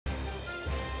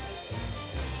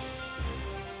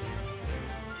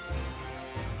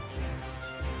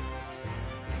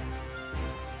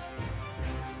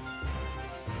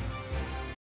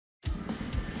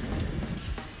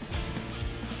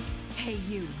Hey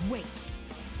you, wait.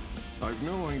 I've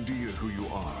no idea who you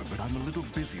are, but I'm a little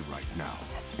busy right now.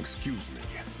 Excuse me.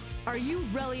 Are you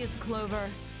Relius Clover?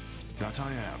 That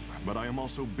I am, but I am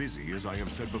also busy, as I have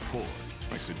said before.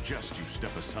 I suggest you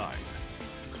step aside.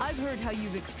 I've heard how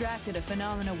you've extracted a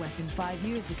phenomena weapon 5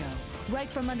 years ago, right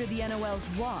from under the NOL's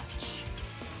watch.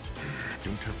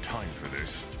 Don't have time for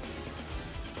this.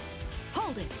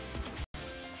 Hold it!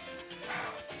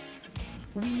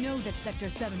 We know that Sector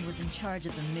 7 was in charge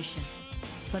of the mission,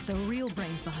 but the real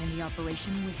brains behind the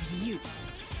operation was you.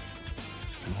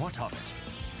 And what of it?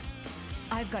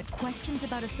 I've got questions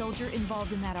about a soldier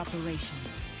involved in that operation.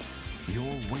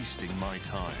 You're wasting my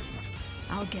time.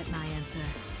 I'll get my answer,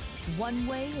 one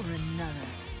way or another.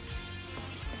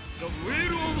 The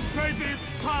wheel of fate is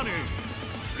turning!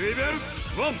 Level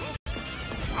 1!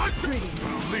 Action!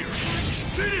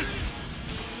 Finish!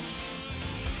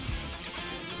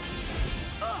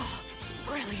 Ugh!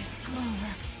 Relius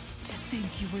Clover, to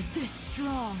think you were this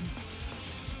strong.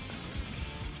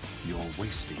 You're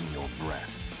wasting your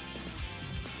breath.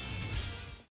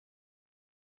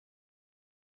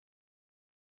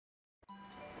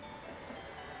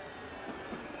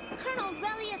 Colonel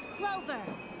Relius Clover!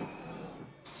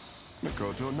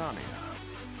 Mikoto Nania,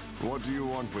 what do you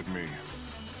want with me?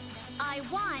 I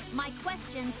want my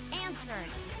questions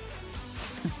answered.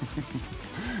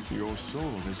 Your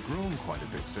soul has grown quite a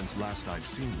bit since last I've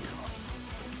seen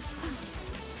you.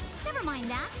 Never mind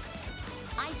that.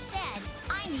 I said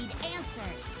I need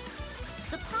answers.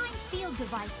 The prime field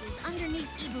devices underneath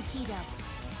Ibukido.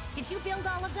 Did you build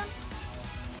all of them?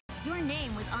 Your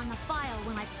name was on the file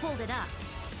when I pulled it up.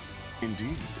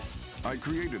 Indeed. I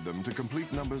created them to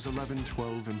complete numbers 11,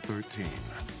 12, and 13.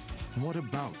 What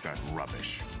about that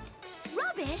rubbish?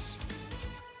 Rubbish?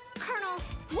 Colonel,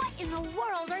 what in the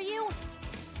world are you?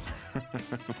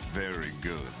 Very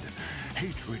good.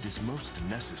 Hatred is most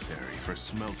necessary for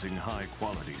smelting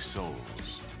high-quality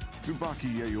souls. Tsubaki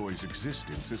Yayoi's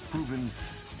existence has proven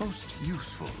most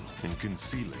useful in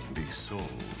concealing these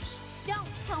souls. Don't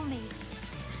tell me.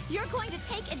 You're going to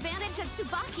take advantage of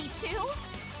Tsubaki too?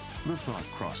 The thought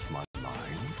crossed my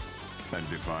mind.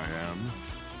 And if I am?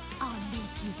 I'll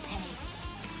make you pay.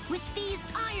 With these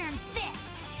iron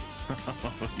fists!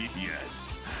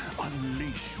 Yes.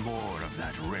 Unleash more of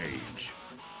that rage.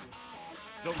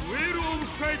 The wheel of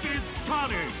fate is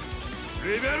turning!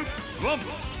 Level 1!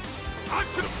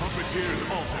 Action! The puppeteer's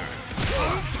altar.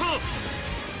 Counter!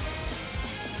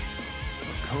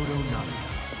 Makoto Nania.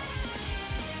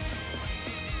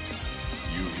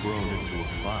 You've grown into a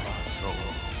fine soul.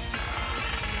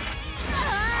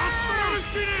 Astral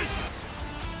finish!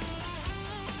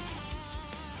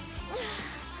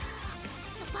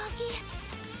 Tsubaki,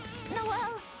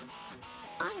 Noel,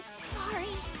 I'm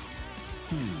sorry.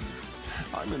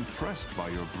 I'm impressed by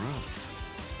your growth.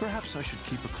 Perhaps I should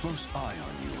keep a close eye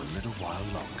on you a little while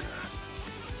longer.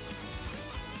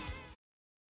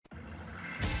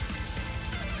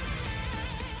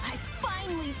 I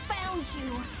finally found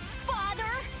you,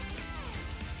 Father!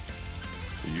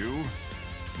 You?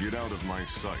 Get out of my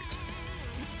sight.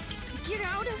 Get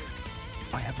out of...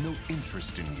 I have no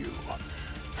interest in you.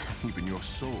 Even your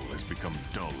soul has become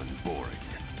dull and boring.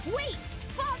 Wait!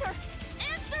 Father!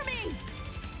 Answer me!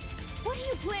 What are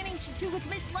you planning to do with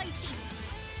Miss Lychee?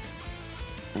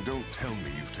 Don't tell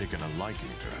me you've taken a liking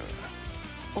to her.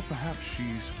 Or perhaps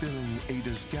she's filling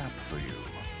Ada's gap for you.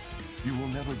 You will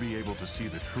never be able to see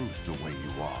the truth the way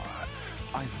you are.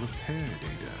 I've repaired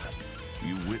Ada.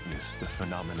 You witnessed the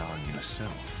phenomenon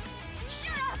yourself.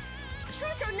 Shut up!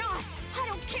 Truth or not, I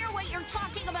don't care what you're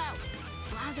talking about!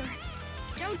 Father,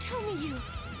 don't tell me you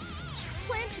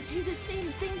plan to do the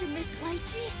same thing to Miss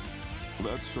Lychee?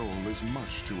 That soul is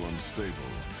much too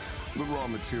unstable. The raw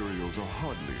materials are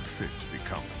hardly a fit to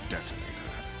become a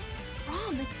detonator.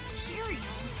 Raw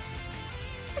materials?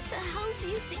 What the hell do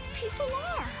you think people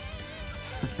are?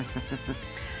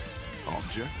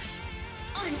 Objects?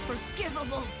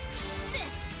 Unforgivable!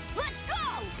 Sis, let's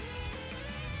go!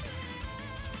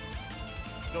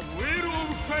 The wheel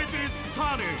of fate is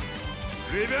turning!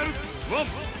 Level 1!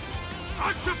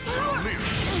 Action!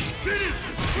 Finish!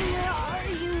 Where are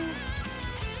you?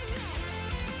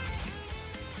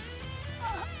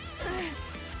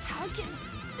 How can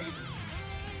this...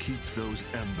 Keep those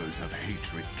embers of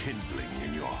hatred kindling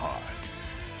in your heart.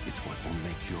 It's what will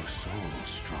make your soul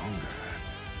stronger.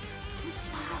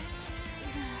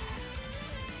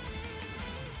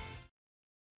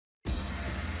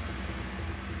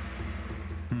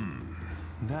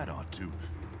 That ought to...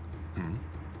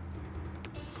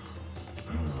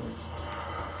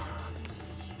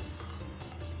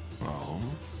 Oh?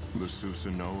 The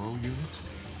Susanoo unit?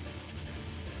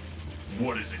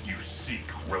 What is it you seek,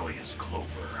 Relius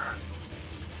Clover?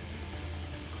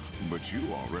 But you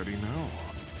already know.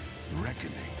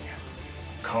 Reckoning.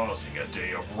 Causing a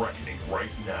day of reckoning right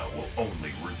now will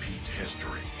only repeat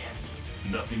history.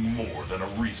 Nothing more than a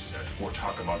reset for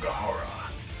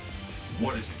Takamagahara.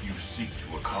 What is it you seek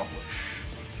to accomplish?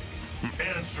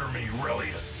 Answer me,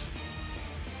 Relius.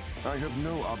 I have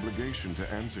no obligation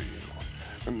to answer you.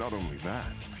 And not only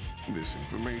that, this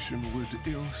information would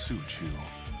ill-suit you.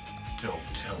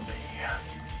 Don't tell me.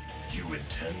 You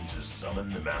intend to summon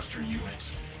the Master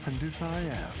Unit? And if I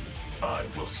am... I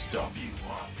will stop you.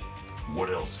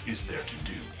 What else is there to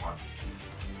do?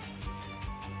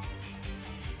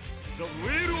 The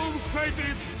wheel of fate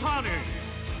is turning!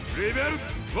 Rebel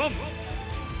 1!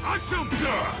 Action!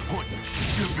 What?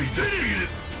 To be defeated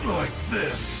like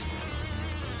this!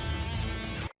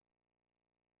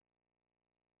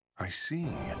 I see.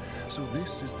 So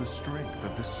this is the strength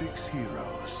of the 6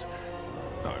 heroes.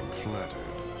 I'm flattered.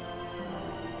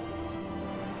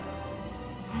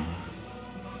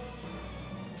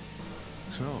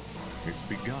 So, it's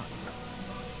begun.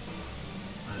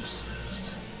 This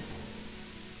is...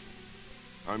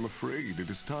 I'm afraid it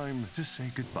is time to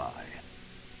say goodbye.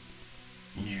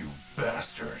 You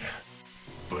bastard.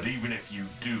 But even if you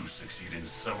do succeed in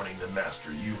summoning the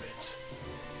Master Unit,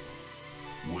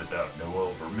 without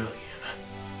Noel Vermillion,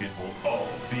 it will all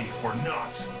be for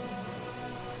naught.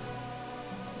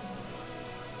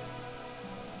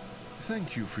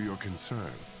 Thank you for your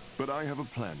concern, but I have a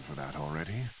plan for that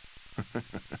already.